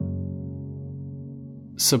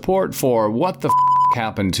Support for What the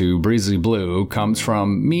Happened to Breezy Blue comes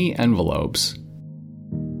from Me Envelopes.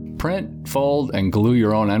 Print, fold, and glue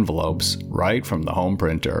your own envelopes right from the home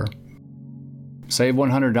printer. Save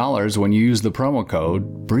 $100 when you use the promo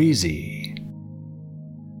code BREEZY.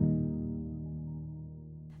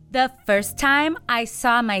 The first time I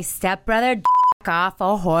saw my stepbrother off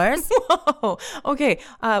a horse. Whoa, okay,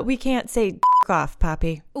 we can't say off,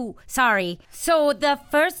 Poppy. Ooh, sorry. So the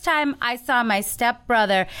first time I saw my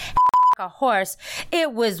stepbrother a horse,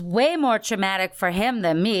 it was way more traumatic for him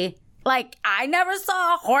than me. Like, I never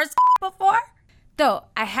saw a horse before. Though,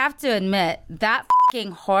 I have to admit, that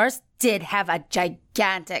horse did have a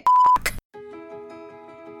gigantic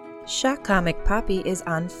Shock Comic Poppy is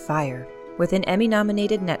on fire with an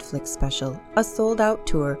Emmy-nominated Netflix special, a sold-out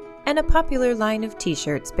tour, and a popular line of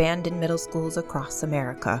t-shirts banned in middle schools across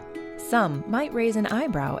America. Some might raise an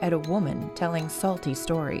eyebrow at a woman telling salty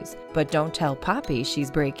stories, but don't tell Poppy she's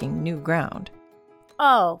breaking new ground.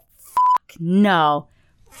 Oh, no.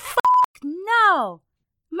 No.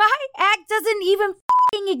 My act doesn't even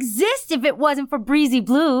exist if it wasn't for Breezy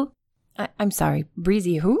Blue. I'm sorry,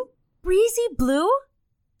 Breezy who? Breezy Blue?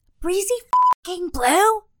 Breezy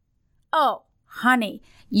Blue? Oh, honey,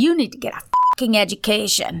 you need to get a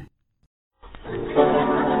education.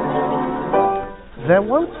 There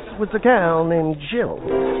once was a gal named Jill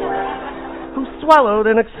who swallowed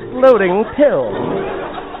an exploding pill.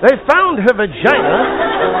 They found her vagina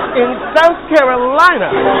in South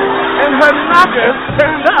Carolina, and her knockers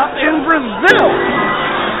turned up in Brazil.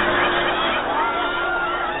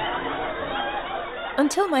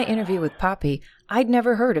 Until my interview with Poppy, I'd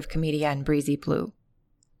never heard of comedian Breezy Blue.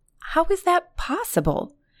 How is that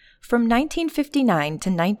possible? From 1959 to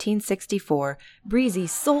 1964, Breezy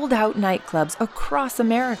sold out nightclubs across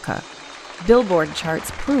America. Billboard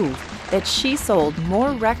charts prove that she sold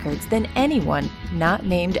more records than anyone not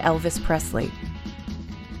named Elvis Presley.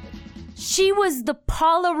 She was the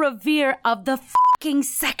Paula Revere of the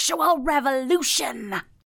sexual revolution.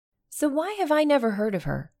 So why have I never heard of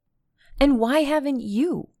her? And why haven't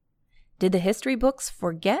you? Did the history books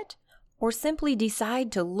forget or simply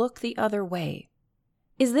decide to look the other way?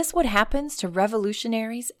 Is this what happens to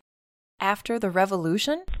revolutionaries after the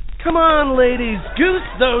revolution? Come on, ladies, goose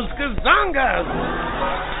those gazongas!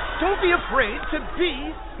 Don't be afraid to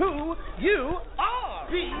be who you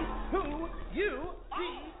are! Be who you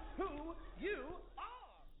are!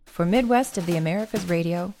 For Midwest of the Americas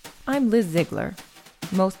Radio, I'm Liz Ziegler.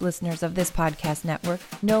 Most listeners of this podcast network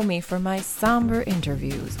know me for my somber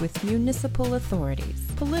interviews with municipal authorities,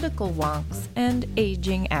 political wonks, and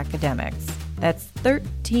aging academics. That's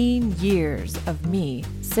 13 years of me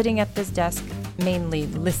sitting at this desk, mainly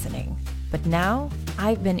listening. But now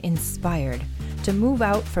I've been inspired to move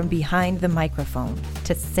out from behind the microphone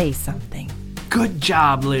to say something. Good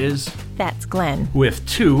job, Liz. That's Glenn. With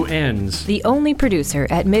 2 N's. The only producer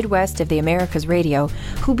at Midwest of the Americas Radio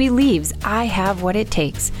who believes I have what it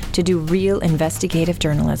takes to do real investigative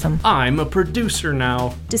journalism. I'm a producer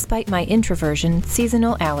now. Despite my introversion,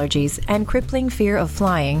 seasonal allergies, and crippling fear of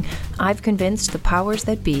flying, I've convinced the powers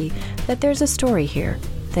that be that there's a story here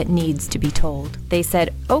that needs to be told. They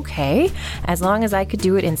said, okay, as long as I could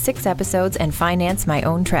do it in 6 episodes and finance my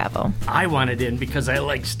own travel. I wanted in because I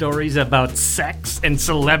like stories about sex and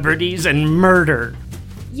celebrities and murder.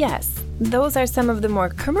 Yes, those are some of the more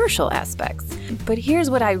commercial aspects. But here's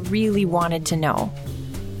what I really wanted to know.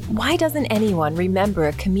 Why doesn't anyone remember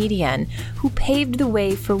a comedian who paved the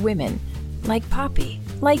way for women, like Poppy,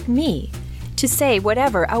 like me, to say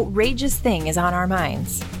whatever outrageous thing is on our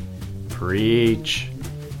minds? Preach.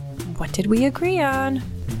 What did we agree on?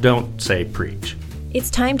 Don't say preach. It's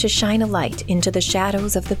time to shine a light into the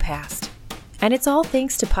shadows of the past. And it's all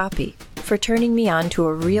thanks to Poppy for turning me on to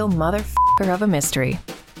a real motherfucker of a mystery.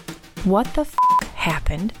 What the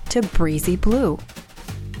happened to Breezy Blue?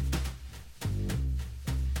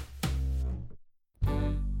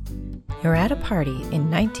 You're at a party in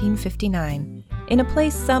 1959 in a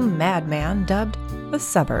place some madman dubbed the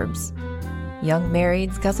suburbs. Young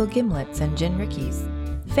marrieds guzzle gimlets and gin rickeys.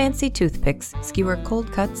 Fancy toothpicks skewer cold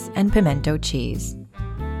cuts and pimento cheese.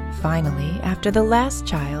 Finally, after the last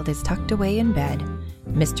child is tucked away in bed,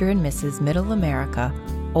 Mr. and Mrs. Middle America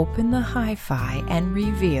open the hi-fi and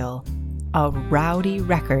reveal a rowdy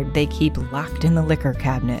record they keep locked in the liquor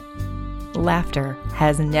cabinet. Laughter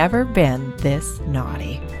has never been this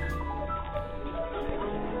naughty.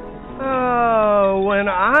 Oh, when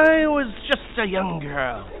I was just a young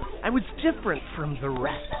girl, I was different from the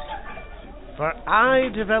rest. For I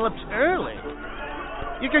developed early.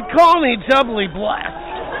 You could call me doubly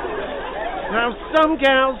blessed. Now, some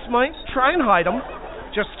gals might try and hide them,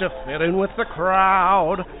 just to fit in with the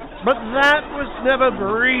crowd. But that was never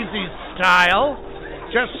Breezy's style.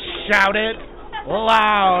 Just shout it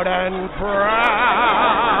loud and proud.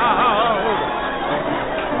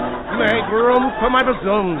 Make room for my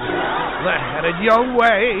bazoons, they're headed your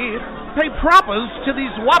way. Pay propers to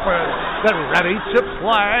these whoppers, they're ready to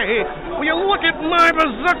play. Will you look at my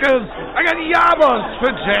bazookas? I got yabbas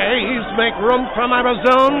for days. Make room for my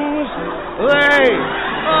bazoons, they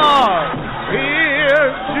are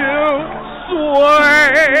here to sway.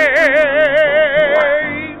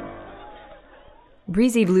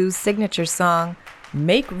 Breezy Blue's signature song,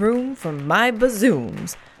 Make Room for My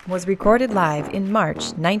Bazoons, was recorded live in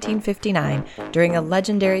March 1959 during a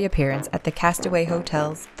legendary appearance at the Castaway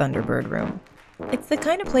Hotel's Thunderbird Room. It's the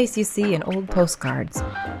kind of place you see in old postcards,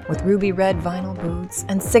 with ruby red vinyl booths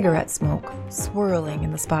and cigarette smoke swirling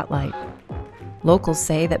in the spotlight. Locals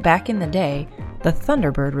say that back in the day, the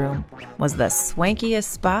Thunderbird Room was the swankiest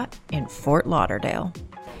spot in Fort Lauderdale.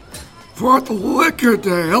 Fort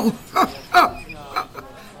Lickerdale?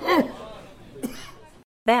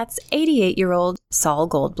 That's 88-year-old Saul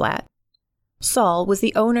Goldblatt. Saul was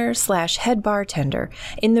the owner/head bartender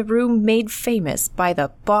in the room made famous by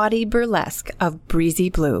the bawdy burlesque of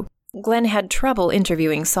Breezy Blue. Glenn had trouble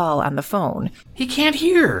interviewing Saul on the phone. He can't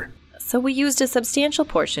hear. So we used a substantial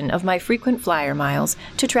portion of my frequent flyer miles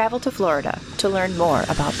to travel to Florida to learn more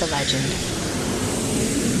about the legend.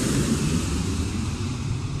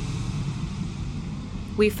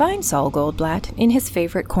 We find Saul Goldblatt in his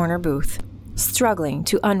favorite corner booth, struggling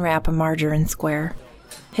to unwrap a margarine square.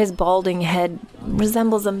 His balding head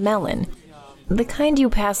resembles a melon, the kind you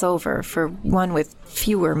pass over for one with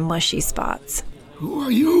fewer mushy spots. Who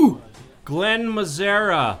are you? Glenn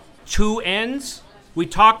Mazzara. 2 N's? We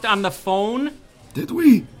talked on the phone. Did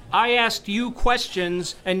we? I asked you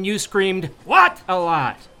questions, and you screamed, "What?" a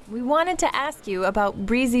lot. We wanted to ask you about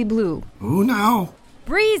Breezy Blue. Who now?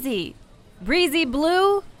 Breezy! Breezy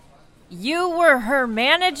Blue? You were her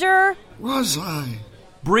manager? Was I?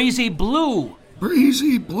 Breezy Blue.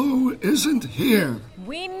 Breezy Blue isn't here.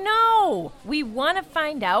 We know! We want to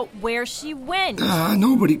find out where she went.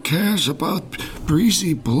 Nobody cares about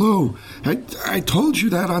Breezy Blue. I told you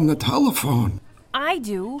that on the telephone. I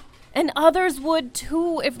do. And others would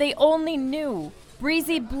too if they only knew.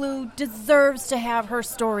 Breezy Blue deserves to have her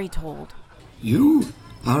story told. You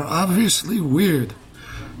are obviously weird.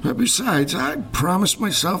 Besides, I promised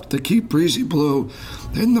myself to keep Breezy Blue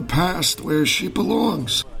in the past where she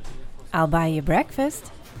belongs. I'll buy you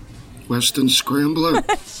breakfast. Western Scrambler?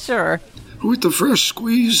 Sure. With the fresh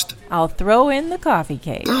squeezed? I'll throw in the coffee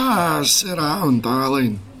cake. Sit down,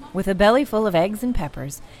 darling. With a belly full of eggs and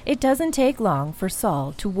peppers, it doesn't take long for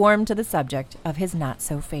Saul to warm to the subject of his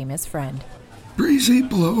not-so-famous friend. Breezy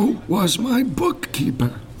Blue was my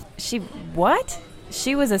bookkeeper. She what?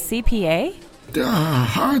 She was a CPA?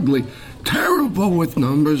 Hardly. Terrible with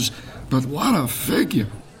numbers, but what a figure.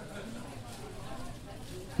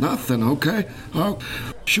 Nothing, okay? Oh,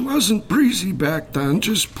 she wasn't Breezy back then,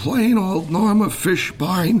 just plain old Norma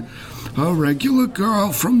Fishbein, a regular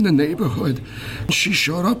girl from the neighborhood. She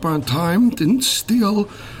showed up on time, didn't steal,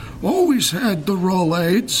 always had the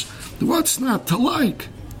Rolaids. What's not to like?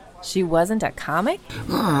 She wasn't a comic?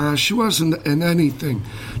 She wasn't in anything.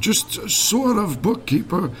 Just a sort of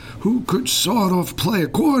bookkeeper who could sort of play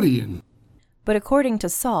accordion. But according to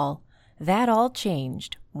Saul, that all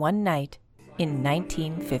changed one night in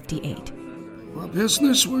 1958. Well,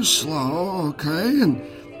 business was slow, okay? And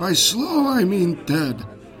by slow, I mean dead.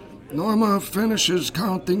 Norma finishes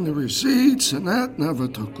counting the receipts, and that never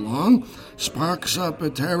took long. Sparks up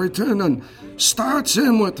at Tarryton and starts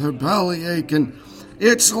in with her belly aching.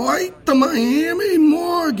 "It's like the Miami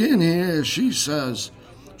morgue in here," she says.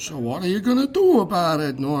 "So what are you going to do about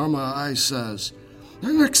it, Norma?" I says.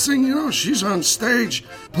 The next thing you know, she's on stage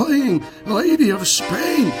playing Lady of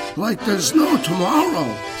Spain like there's no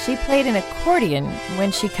tomorrow. She played an accordion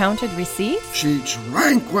when she counted receipts? She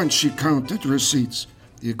drank when she counted receipts.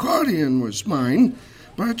 The accordion was mine,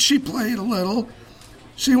 but she played a little.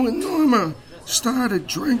 See, when Norma started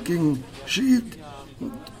drinking, she'd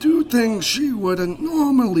do things she wouldn't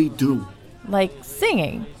normally do. Like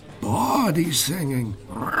singing? Bawdy singing.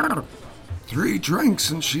 3 drinks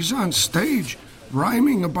and she's on stage,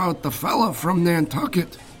 rhyming about the fella from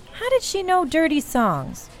Nantucket. How did she know dirty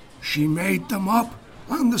songs? She made them up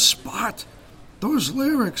on the spot. Those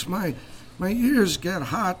lyrics, my ears get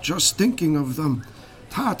hot just thinking of them.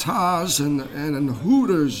 Ta-tas and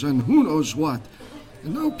hooters and who knows what.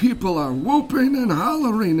 And now people are whooping and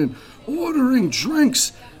hollering and ordering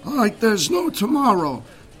drinks like there's no tomorrow.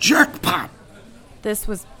 Jackpot! This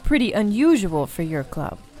was pretty unusual for your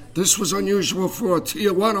club. This was unusual for a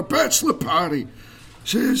Tijuana bachelor party.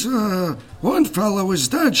 Says, one fellow was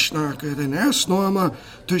dead schnockered and asked Norma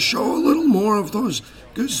to show a little more of those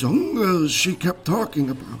gazungas she kept talking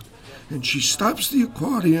about. And she stops the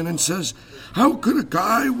accordion and says, how could a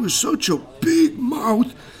guy with such a big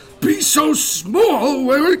mouth be so small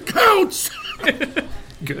where it counts?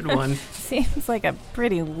 Good one. Seems like a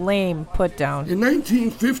pretty lame put-down. In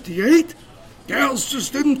 1958, gals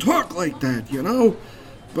just didn't talk like that, you know?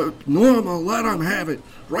 But Norma let 'em have it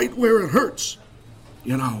right where it hurts.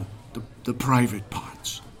 You know, the private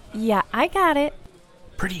parts. Yeah, I got it.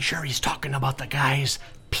 Pretty sure he's talking about the guy's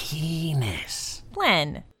penis.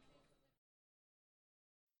 When?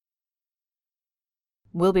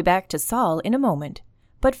 We'll be back to Saul in a moment.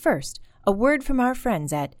 But first, a word from our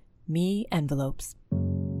friends at Me Envelopes.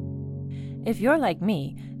 If you're like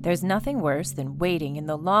me, there's nothing worse than waiting in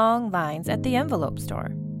the long lines at the envelope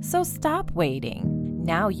store. So stop waiting.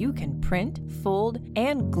 Now you can print, fold,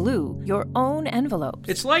 and glue your own envelopes.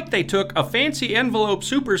 It's like they took a fancy envelope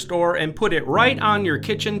superstore and put it right on your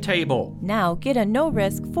kitchen table. Now get a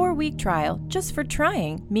no-risk 4-week trial just for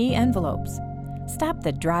trying Me Envelopes. Stop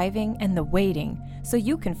the driving and the waiting so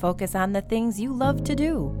you can focus on the things you love to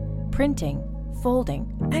do. Printing,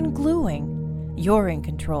 folding, and gluing. You're in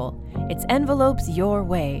control. It's envelopes your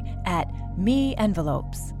way at Me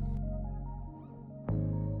Envelopes.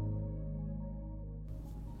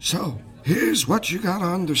 So, here's what you gotta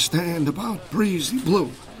understand about Breezy Blue.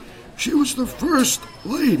 She was the first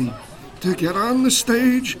lady to get on the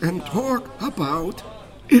stage and talk about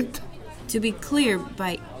it. To be clear,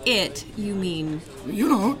 by it, you mean... You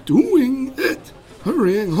know, doing it.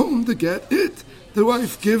 Hurrying home to get it. The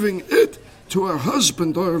wife giving it to her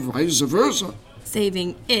husband or vice versa.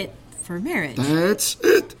 Saving it for marriage. That's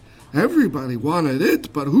it. Everybody wanted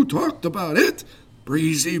it, but who talked about it?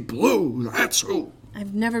 Breezy Blue, that's who.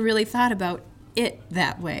 I've never really thought about it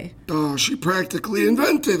that way. Oh, she practically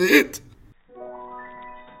invented it.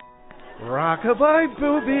 Rockabye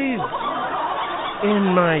boobies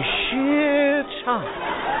in my sheer top.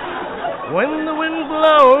 When the wind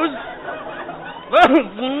blows,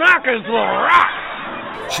 those knockers will rock.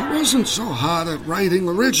 She wasn't so hot at writing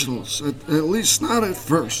originals, at least not at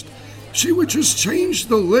first. She would just change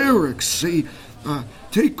the lyrics, see.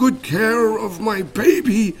 Take good care of my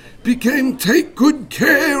baby became take good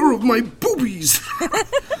care of my boobies.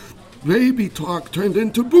 Baby talk turned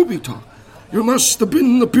into booby talk. You must have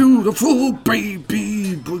been a beautiful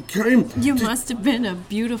baby became... You must have been a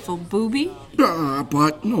beautiful booby?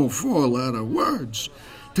 But no 4-letter words.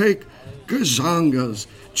 Take gazongas,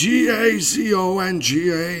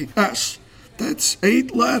 Gazongas. That's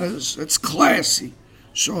 8 letters. That's classy.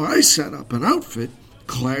 So I set up an outfit,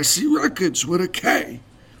 Classy Records with a K.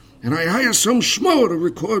 And I hire some schmo to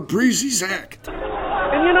record Breezy's act.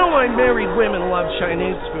 And you know why married women love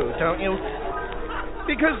Chinese food, don't you?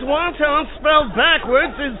 Because wonton spelled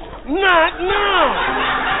backwards is not no.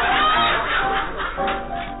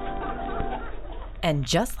 And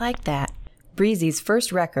just like that, Breezy's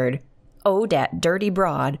first record, Oh Dat Dirty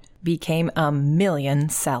Broad, became a million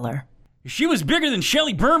seller. She was bigger than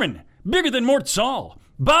Shelley Berman, bigger than Mort Saul.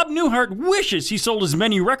 Bob Newhart wishes he sold as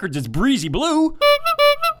many records as Breezy Blue.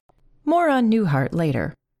 More on Newhart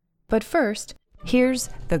later. But first, here's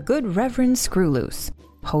the Good Reverend Screwloose,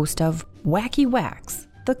 host of Wacky Wax,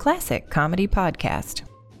 the classic comedy podcast.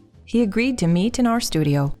 He agreed to meet in our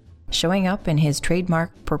studio, showing up in his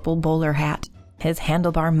trademark purple bowler hat. His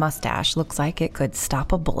handlebar mustache looks like it could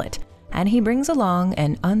stop a bullet, and he brings along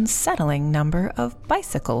an unsettling number of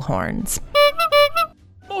bicycle horns.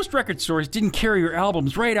 Most record stores didn't carry your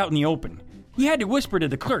albums right out in the open. You had to whisper to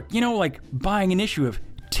the clerk, like buying an issue of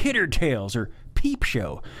Titter Tales or Peep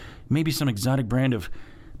Show. Maybe some exotic brand of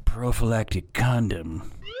prophylactic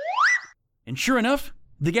condom. And sure enough,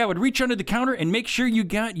 the guy would reach under the counter and make sure you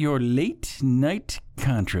got your late night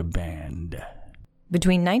contraband.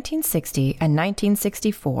 Between 1960 and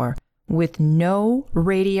 1964, with no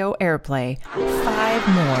radio airplay,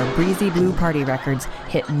 5 more Breezy Blue party records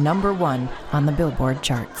hit #1 on the Billboard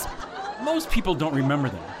charts. Most people don't remember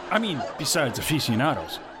them. I mean, besides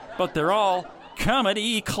aficionados. But they're all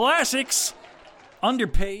comedy classics.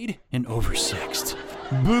 Underpaid and oversexed.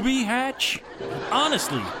 Booby hatch.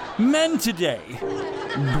 Honestly, men today.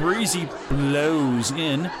 Breezy blows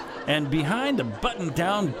in and behind the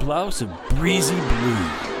button-down blouse of Breezy Blue.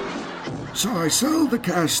 So I sell the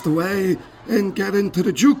Castaway and get into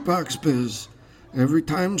the jukebox biz. Every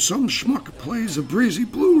time some schmuck plays a Breezy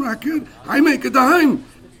Blue record, I make a dime.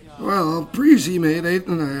 Well, Breezy made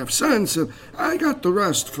 8.5 cents, and I got the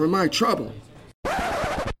rest for my trouble.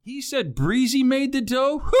 He said Breezy made the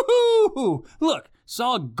dough? Hoo-hoo! Look,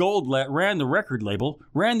 Saul Goldblatt ran the record label,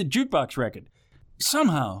 ran the jukebox record.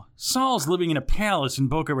 Somehow, Saul's living in a palace in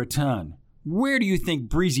Boca Raton. Where do you think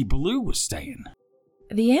Breezy Blue was staying?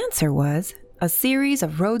 The answer was a series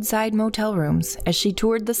of roadside motel rooms as she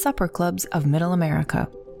toured the supper clubs of Middle America.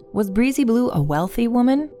 Was Breezy Blue a wealthy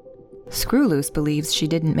woman? Screwloose believes she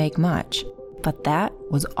didn't make much, but that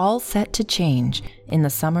was all set to change in the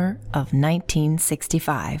summer of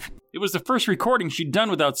 1965. It was the first recording she'd done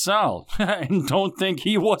without Saul, and don't think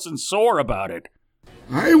he wasn't sore about it.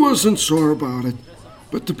 I wasn't sore about it,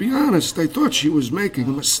 but to be honest, I thought she was making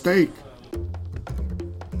a mistake.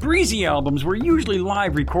 Breezy albums were usually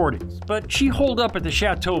live recordings, but she holed up at the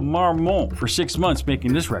Chateau Marmont for 6 months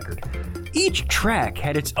making this record. Each track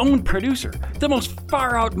had its own producer, the most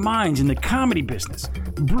far-out minds in the comedy business.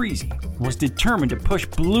 Breezy was determined to push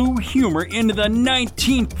blue humor into the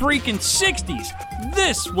 1960s.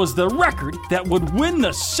 This was the record that would win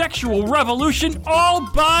the sexual revolution all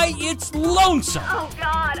by its lonesome. Oh,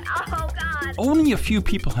 God. Oh, God. Only a few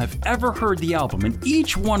people have ever heard the album, and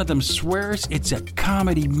each one of them swears it's a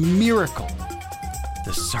comedy miracle.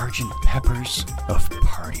 The Sgt. Pepper's of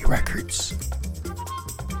party records.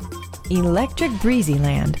 Electric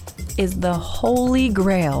Breezyland is the holy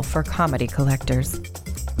grail for comedy collectors,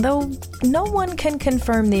 though no one can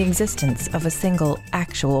confirm the existence of a single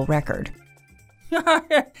actual record.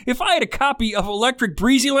 If I had a copy of Electric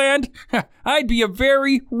Breezyland, I'd be a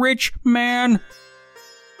very rich man.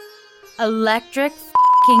 Electric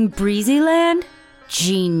f***ing Breezyland?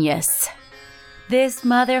 Genius. This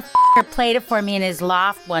motherfucker played it for me in his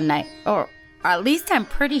loft one night. Or at least I'm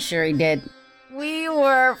pretty sure he did. We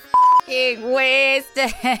were f***ing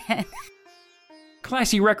wasted.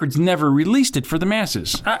 Classy Records never released it for the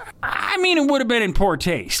masses. I mean, it would have been in poor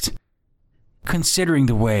taste, considering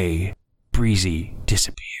the way Breezy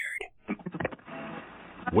disappeared.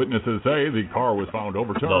 Witnesses say the car was found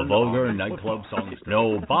overturned. The vulgar nightclub song.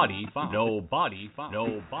 No body found. No body found.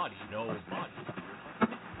 No body. No body.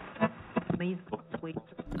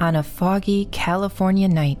 On a foggy California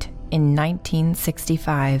night in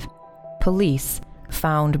 1965, police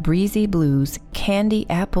found Breezy Blue's candy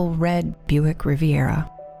apple red Buick Riviera.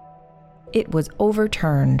 It was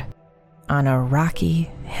overturned on a rocky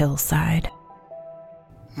hillside.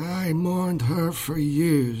 I mourned her for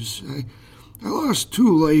years. I lost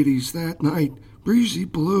 2 ladies that night, Breezy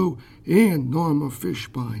Blue and Norma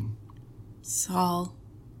Fishbein. Saul,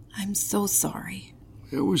 I'm so sorry.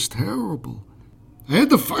 It was terrible. I had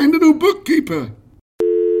to find a new bookkeeper.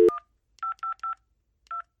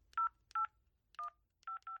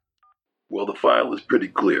 Well, the file is pretty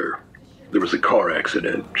clear. There was a car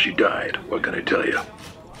accident. She died. What can I tell you?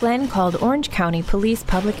 Glenn called Orange County Police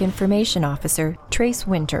Public Information Officer Trace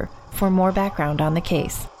Winter for more background on the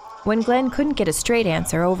case. When Glenn couldn't get a straight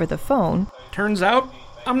answer over the phone, Turns out,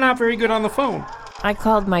 I'm not very good on the phone. I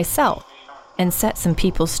called myself and set some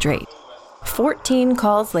people straight. 14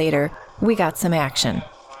 calls later, we got some action.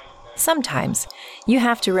 Sometimes you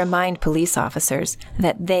have to remind police officers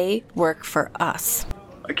that they work for us.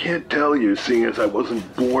 I can't tell you, seeing as I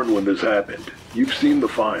wasn't born when this happened. You've seen the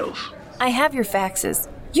files. I have your faxes.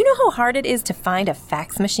 You know how hard it is to find a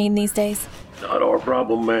fax machine these days? Not our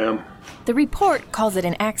problem, ma'am. The report calls it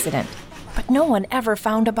an accident, but no one ever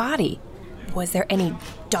found a body. Was there any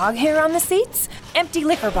dog hair on the seats? Empty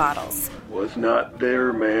liquor bottles? Was not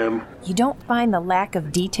there, ma'am. You don't find the lack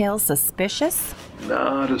of details suspicious?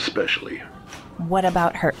 Not especially. What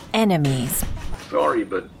about her enemies? Sorry,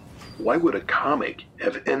 but why would a comic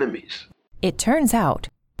have enemies? It turns out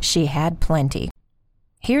she had plenty.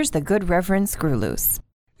 Here's the good Reverend Screwloose.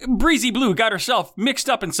 Breezy Blue got herself mixed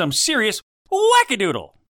up in some serious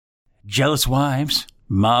wackadoodle. Jealous wives,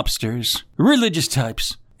 mobsters, religious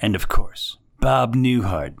types, and of course, Bob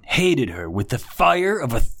Newhart hated her with the fire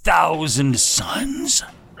of 1,000 suns.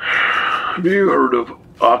 Have you heard of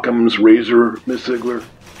Occam's Razor, Miss Ziegler?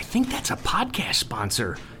 I think that's a podcast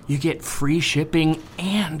sponsor. You get free shipping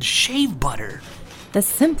and shave butter. The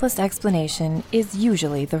simplest explanation is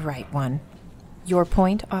usually the right one. Your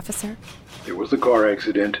point, officer? There was a car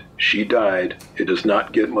accident. She died. It does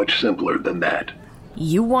not get much simpler than that.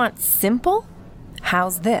 You want simple?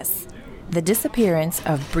 How's this? The disappearance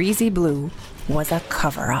of Breezy Blue was a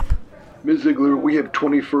cover-up. Ms. Ziegler, we have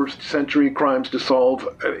 21st century crimes to solve.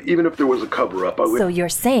 Even if there was a cover-up, I would... So you're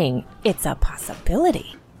saying it's a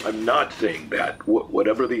possibility? I'm not saying that.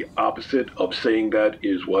 Whatever the opposite of saying that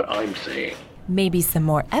is what I'm saying. Maybe some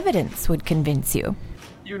more evidence would convince you.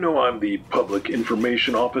 You know I'm the public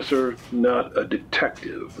information officer, not a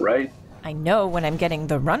detective, right? I know when I'm getting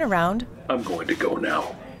the runaround. I'm going to go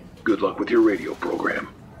now. Good luck with your radio program.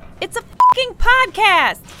 It's a fucking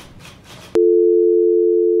podcast!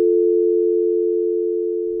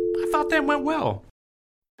 thought that went well.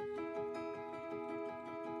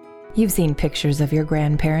 You've seen pictures of your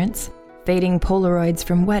grandparents, fading Polaroids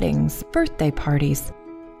from weddings, birthday parties.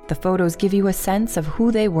 The photos give you a sense of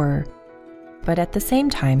who they were, but at the same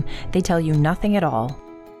time, they tell you nothing at all.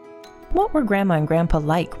 What were Grandma and Grandpa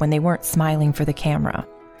like when they weren't smiling for the camera?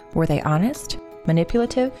 Were they honest,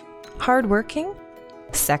 manipulative, hardworking,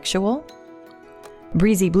 sexual?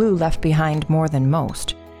 Breezy Blue left behind more than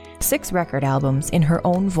most. 6 record albums in her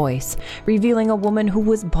own voice, revealing a woman who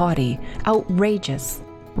was bawdy, outrageous,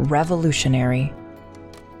 revolutionary.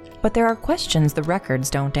 But there are questions the records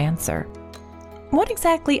don't answer. What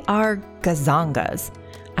exactly are gazongas?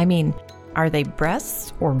 I mean, are they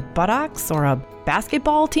breasts or buttocks or a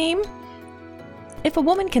basketball team? If a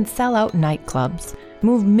woman can sell out nightclubs,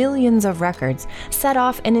 move millions of records, set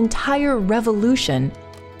off an entire revolution,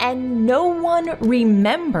 and no one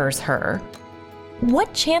remembers her,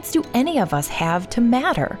 what chance do any of us have to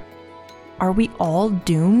matter? Are we all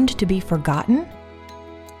doomed to be forgotten?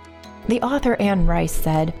 The author Anne Rice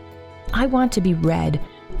said, "I want to be read.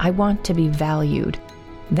 I want to be valued.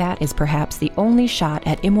 That is perhaps the only shot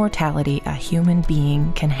at immortality a human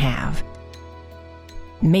being can have."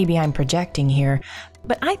 Maybe I'm projecting here,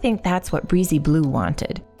 but I think that's what Breezy Blue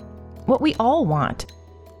wanted. What we all want.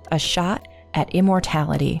 A shot at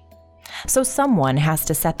immortality. So someone has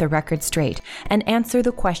to set the record straight and answer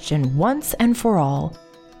the question once and for all,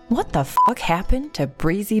 what the fuck happened to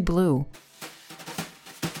Breezy Blue?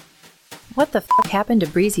 What the Fuck Happened to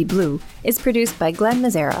Breezy Blue is produced by Glenn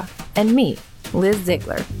Mazzara and me, Liz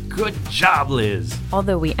Ziegler. Good job, Liz.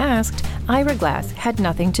 Although we asked, Ira Glass had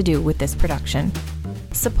nothing to do with this production.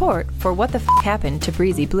 Support for What the Fuck Happened to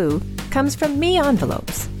Breezy Blue comes from Me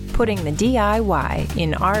Envelopes, putting the DIY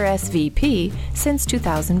in RSVP since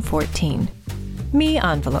 2014. Me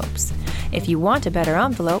Envelopes. If you want a better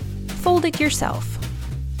envelope, fold it yourself.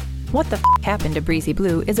 What the Fuck Happened to Breezy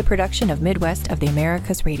Blue is a production of Midwest of the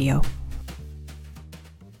Americas Radio.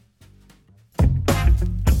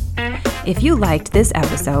 If you liked this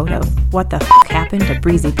episode of What the Fuck Happened to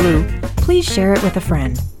Breezy Blue, please share it with a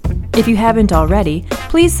friend. If you haven't already,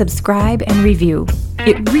 please subscribe and review.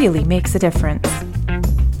 It really makes a difference.